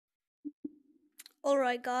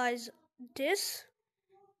Alright guys, this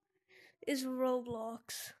is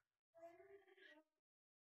Roblox.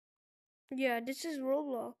 Yeah, this is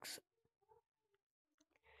Roblox.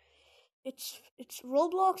 It's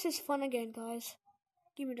Roblox is fun again, guys.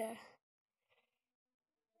 Give me that.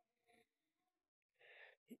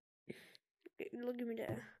 Look, give me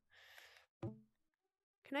that.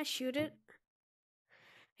 Can I shoot it?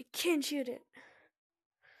 I can't shoot it.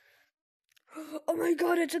 Oh my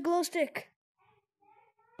god, it's a glow stick.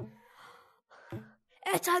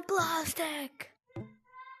 It's a glow stick.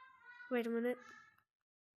 Wait a minute.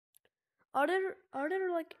 Are there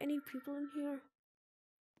like any people in here?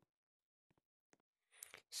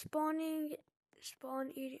 Spawn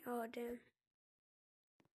eating. Oh damn.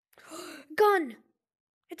 Gun.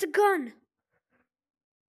 It's a gun.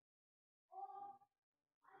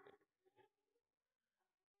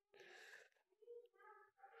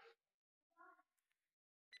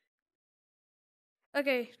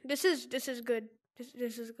 Okay, this is good.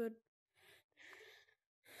 This is good.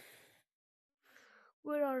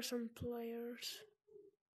 Where are some players?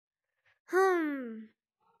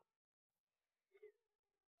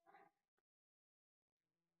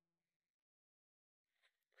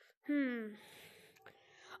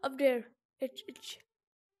 Up there. It's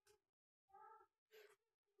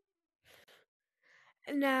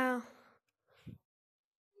now.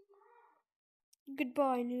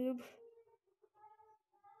 Goodbye, noob.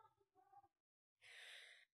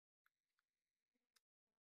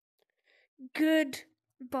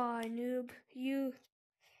 Goodbye, noob. You.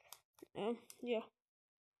 Yeah.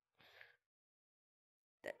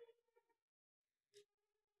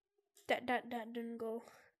 That didn't go.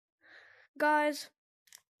 Guys,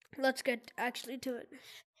 let's get actually to it.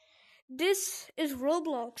 This is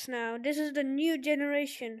Roblox now. This is the new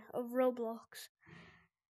generation of Roblox.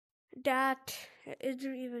 Is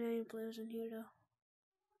there even any players in here though?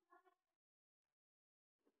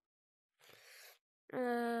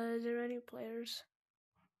 Is there any players?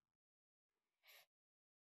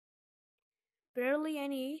 Barely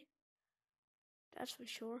any. That's for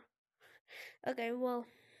sure. Okay, well,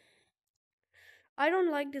 I don't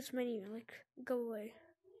like this menu. Like, go away.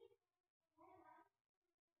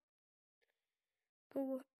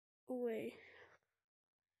 Go away.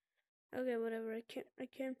 Okay, whatever. I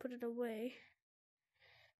can't put it away.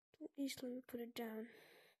 At least let me put it down.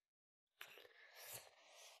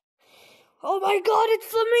 Oh my god, it's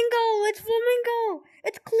Flamingo! It's Flamingo!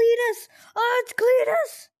 It's Cletus! Oh, it's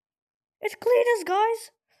Cletus! It's Cletus,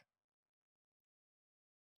 guys!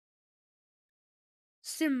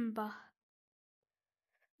 Simba.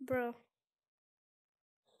 Bro.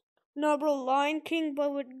 No, bro, Lion King,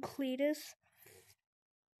 but with Cletus.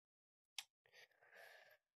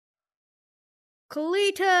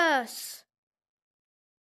 Cletus!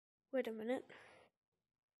 Wait a minute.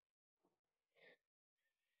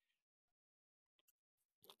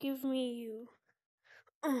 Give me you.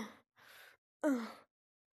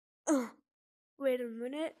 Wait a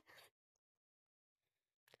minute.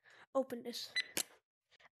 Open this.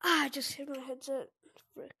 I just hit my headset.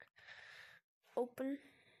 Frick. Open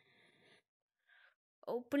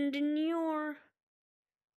the new.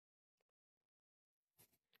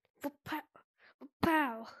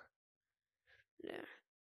 Pow. There.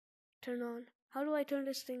 Turn on. How do I turn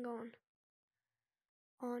this thing on?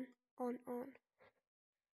 On.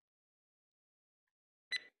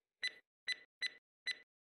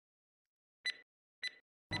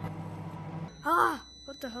 Ah!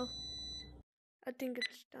 What the hell? I think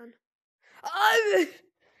it's done.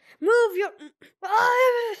 Move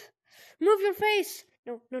your face!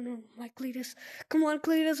 No, my Cletus. Come on,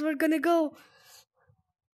 Cletus, we're gonna go.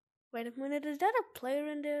 Wait a minute, is that a player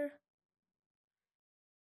in there?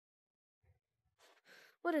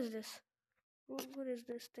 What is this? What is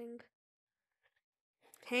this thing?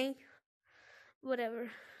 Hey?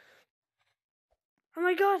 Whatever. Oh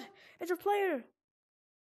my god, it's a player!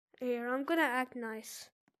 Here, I'm gonna act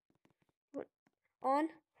nice. What? On?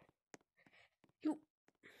 You.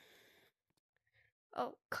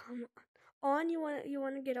 Oh, come on. On? You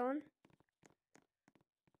wanna get on?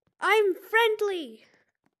 I'm friendly!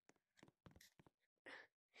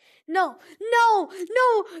 No!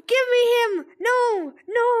 Give me him! No!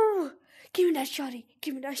 Give me that shotty!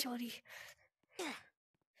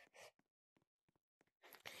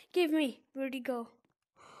 Give me! Where'd he go?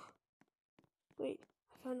 Wait,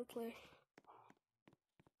 I found a player.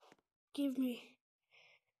 Give me.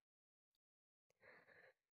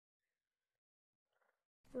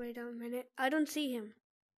 Wait a minute. I don't see him.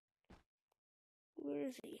 Where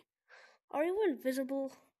is he? Are you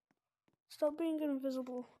invisible? Stop being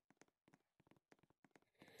invisible.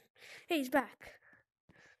 Hey, he's back.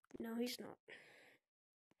 No, he's not.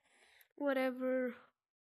 Whatever.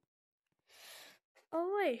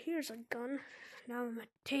 Oh wait, here's a gun. Now I'm gonna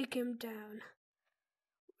take him down.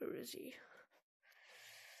 Where is he?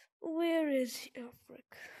 Where is he? Oh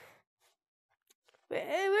frick.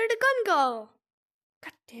 Where'd the gun go?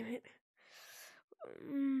 God damn it.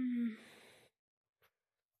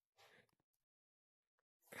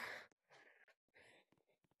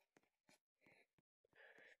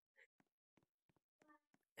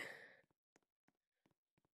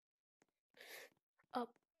 Up.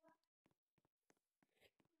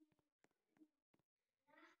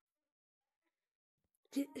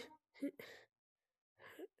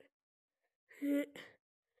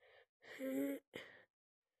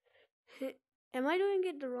 Am I doing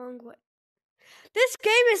it the wrong way? This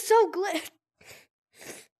game is so glitch.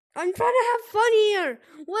 I'm trying to have fun here.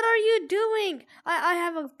 What are you doing? I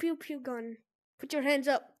have a pew pew gun. Put your hands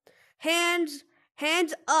up. Hands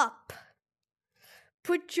up.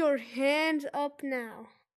 Put your hands up now.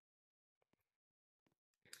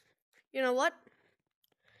 You know what?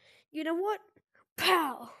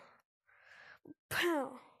 Pow.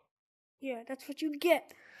 Pow. Yeah, that's what you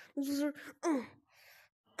get. Loser.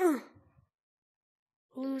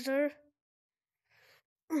 Loser.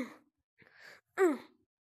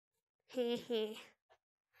 Heh.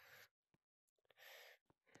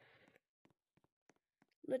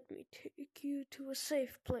 Let me take you to a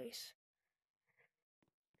safe place.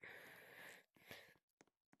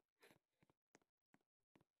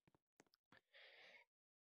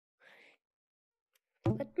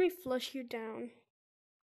 Let me flush you down.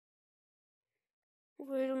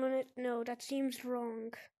 Wait a minute. No, that seems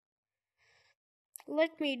wrong.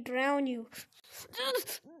 Let me drown you.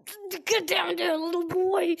 Get down there, little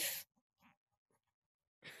boy.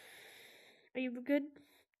 Are you good?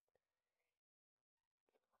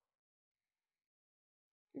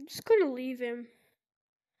 I'm just gonna leave him.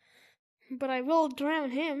 But I will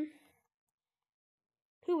drown him.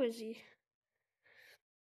 Who is he?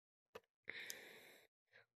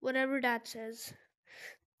 Whatever that says.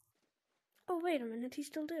 Oh, wait a minute. He's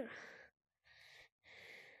still there.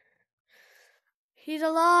 He's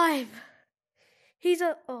alive.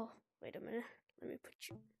 Oh, wait a minute. Let me put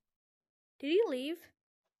you. Did he leave?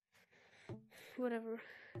 Whatever.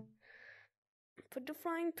 Put the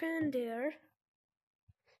frying pan there.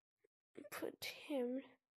 Put him.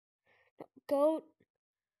 Go.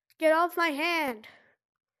 Get off my hand.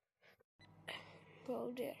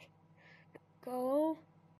 Go there. Go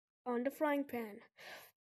on the frying pan.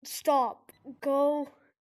 Stop. Go.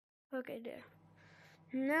 Okay, there.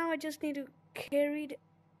 Now I just need to carry the...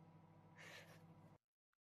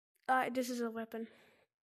 this is a weapon.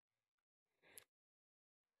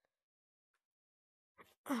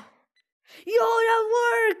 Oh. Yo, that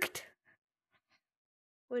worked!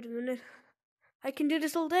 Wait a minute. I can do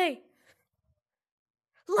this all day.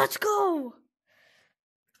 Let's go!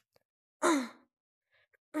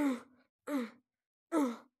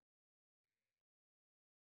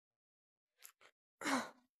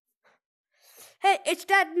 Hey, it's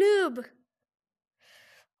that noob!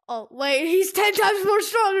 Oh, wait, he's 10 times more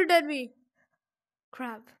stronger than me!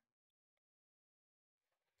 Crap.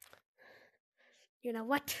 You know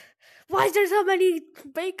what? Why is there so many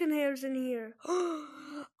bacon hairs in here? Oh,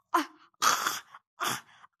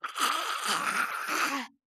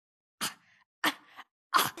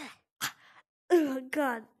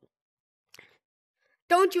 God.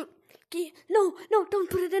 Don't you... No, don't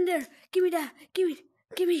put it in there. Give me that. Give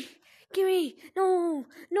me. No.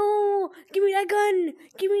 Give me that gun.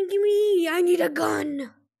 Give me. I need a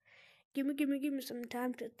gun. Give me some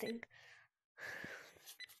time to think.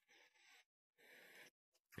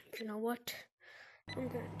 You know what? I'm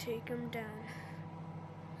gonna take him down.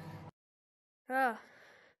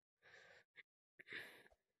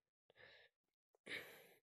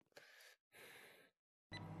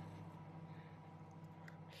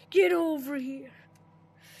 Get over here.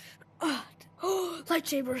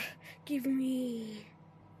 Lightsaber. Give me.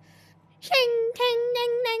 Shing, ting,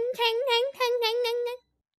 ding, ding, ting, ding, ting, ding, ding, ding.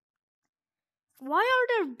 Why are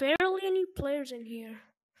there barely any players in here?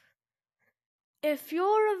 If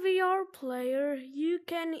you're a VR player, you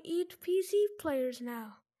can eat PC players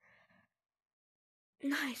now.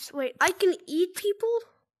 Nice. Wait, I can eat people?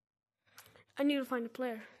 I need to find a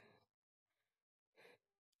player.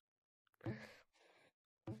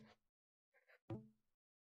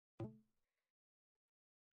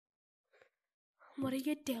 What are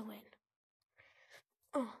you doing?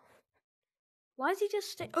 Oh. Why is he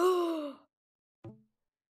just staying? Oh!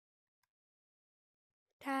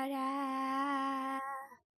 Ta-da!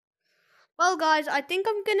 Well, guys, I think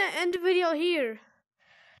I'm gonna end the video here.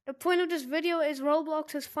 The point of this video is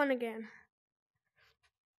Roblox is fun again.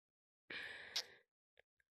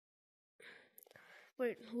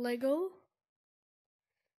 Wait, Lego?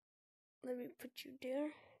 Let me put you there.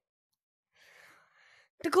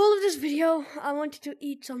 The goal of this video, I want you to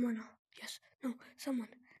eat someone. Yes, no, someone.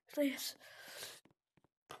 Please.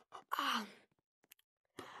 I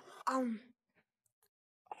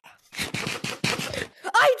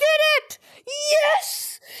did it!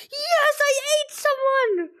 Yes! Yes, I ate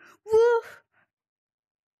someone! Woo!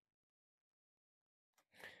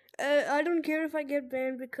 I don't care if I get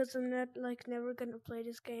banned because I'm not never gonna play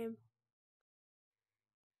this game.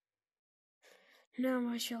 Now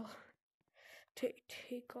I shall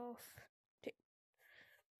take off.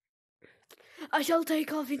 I shall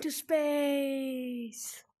take off into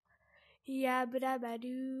space. Yabba dabba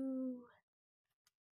doo.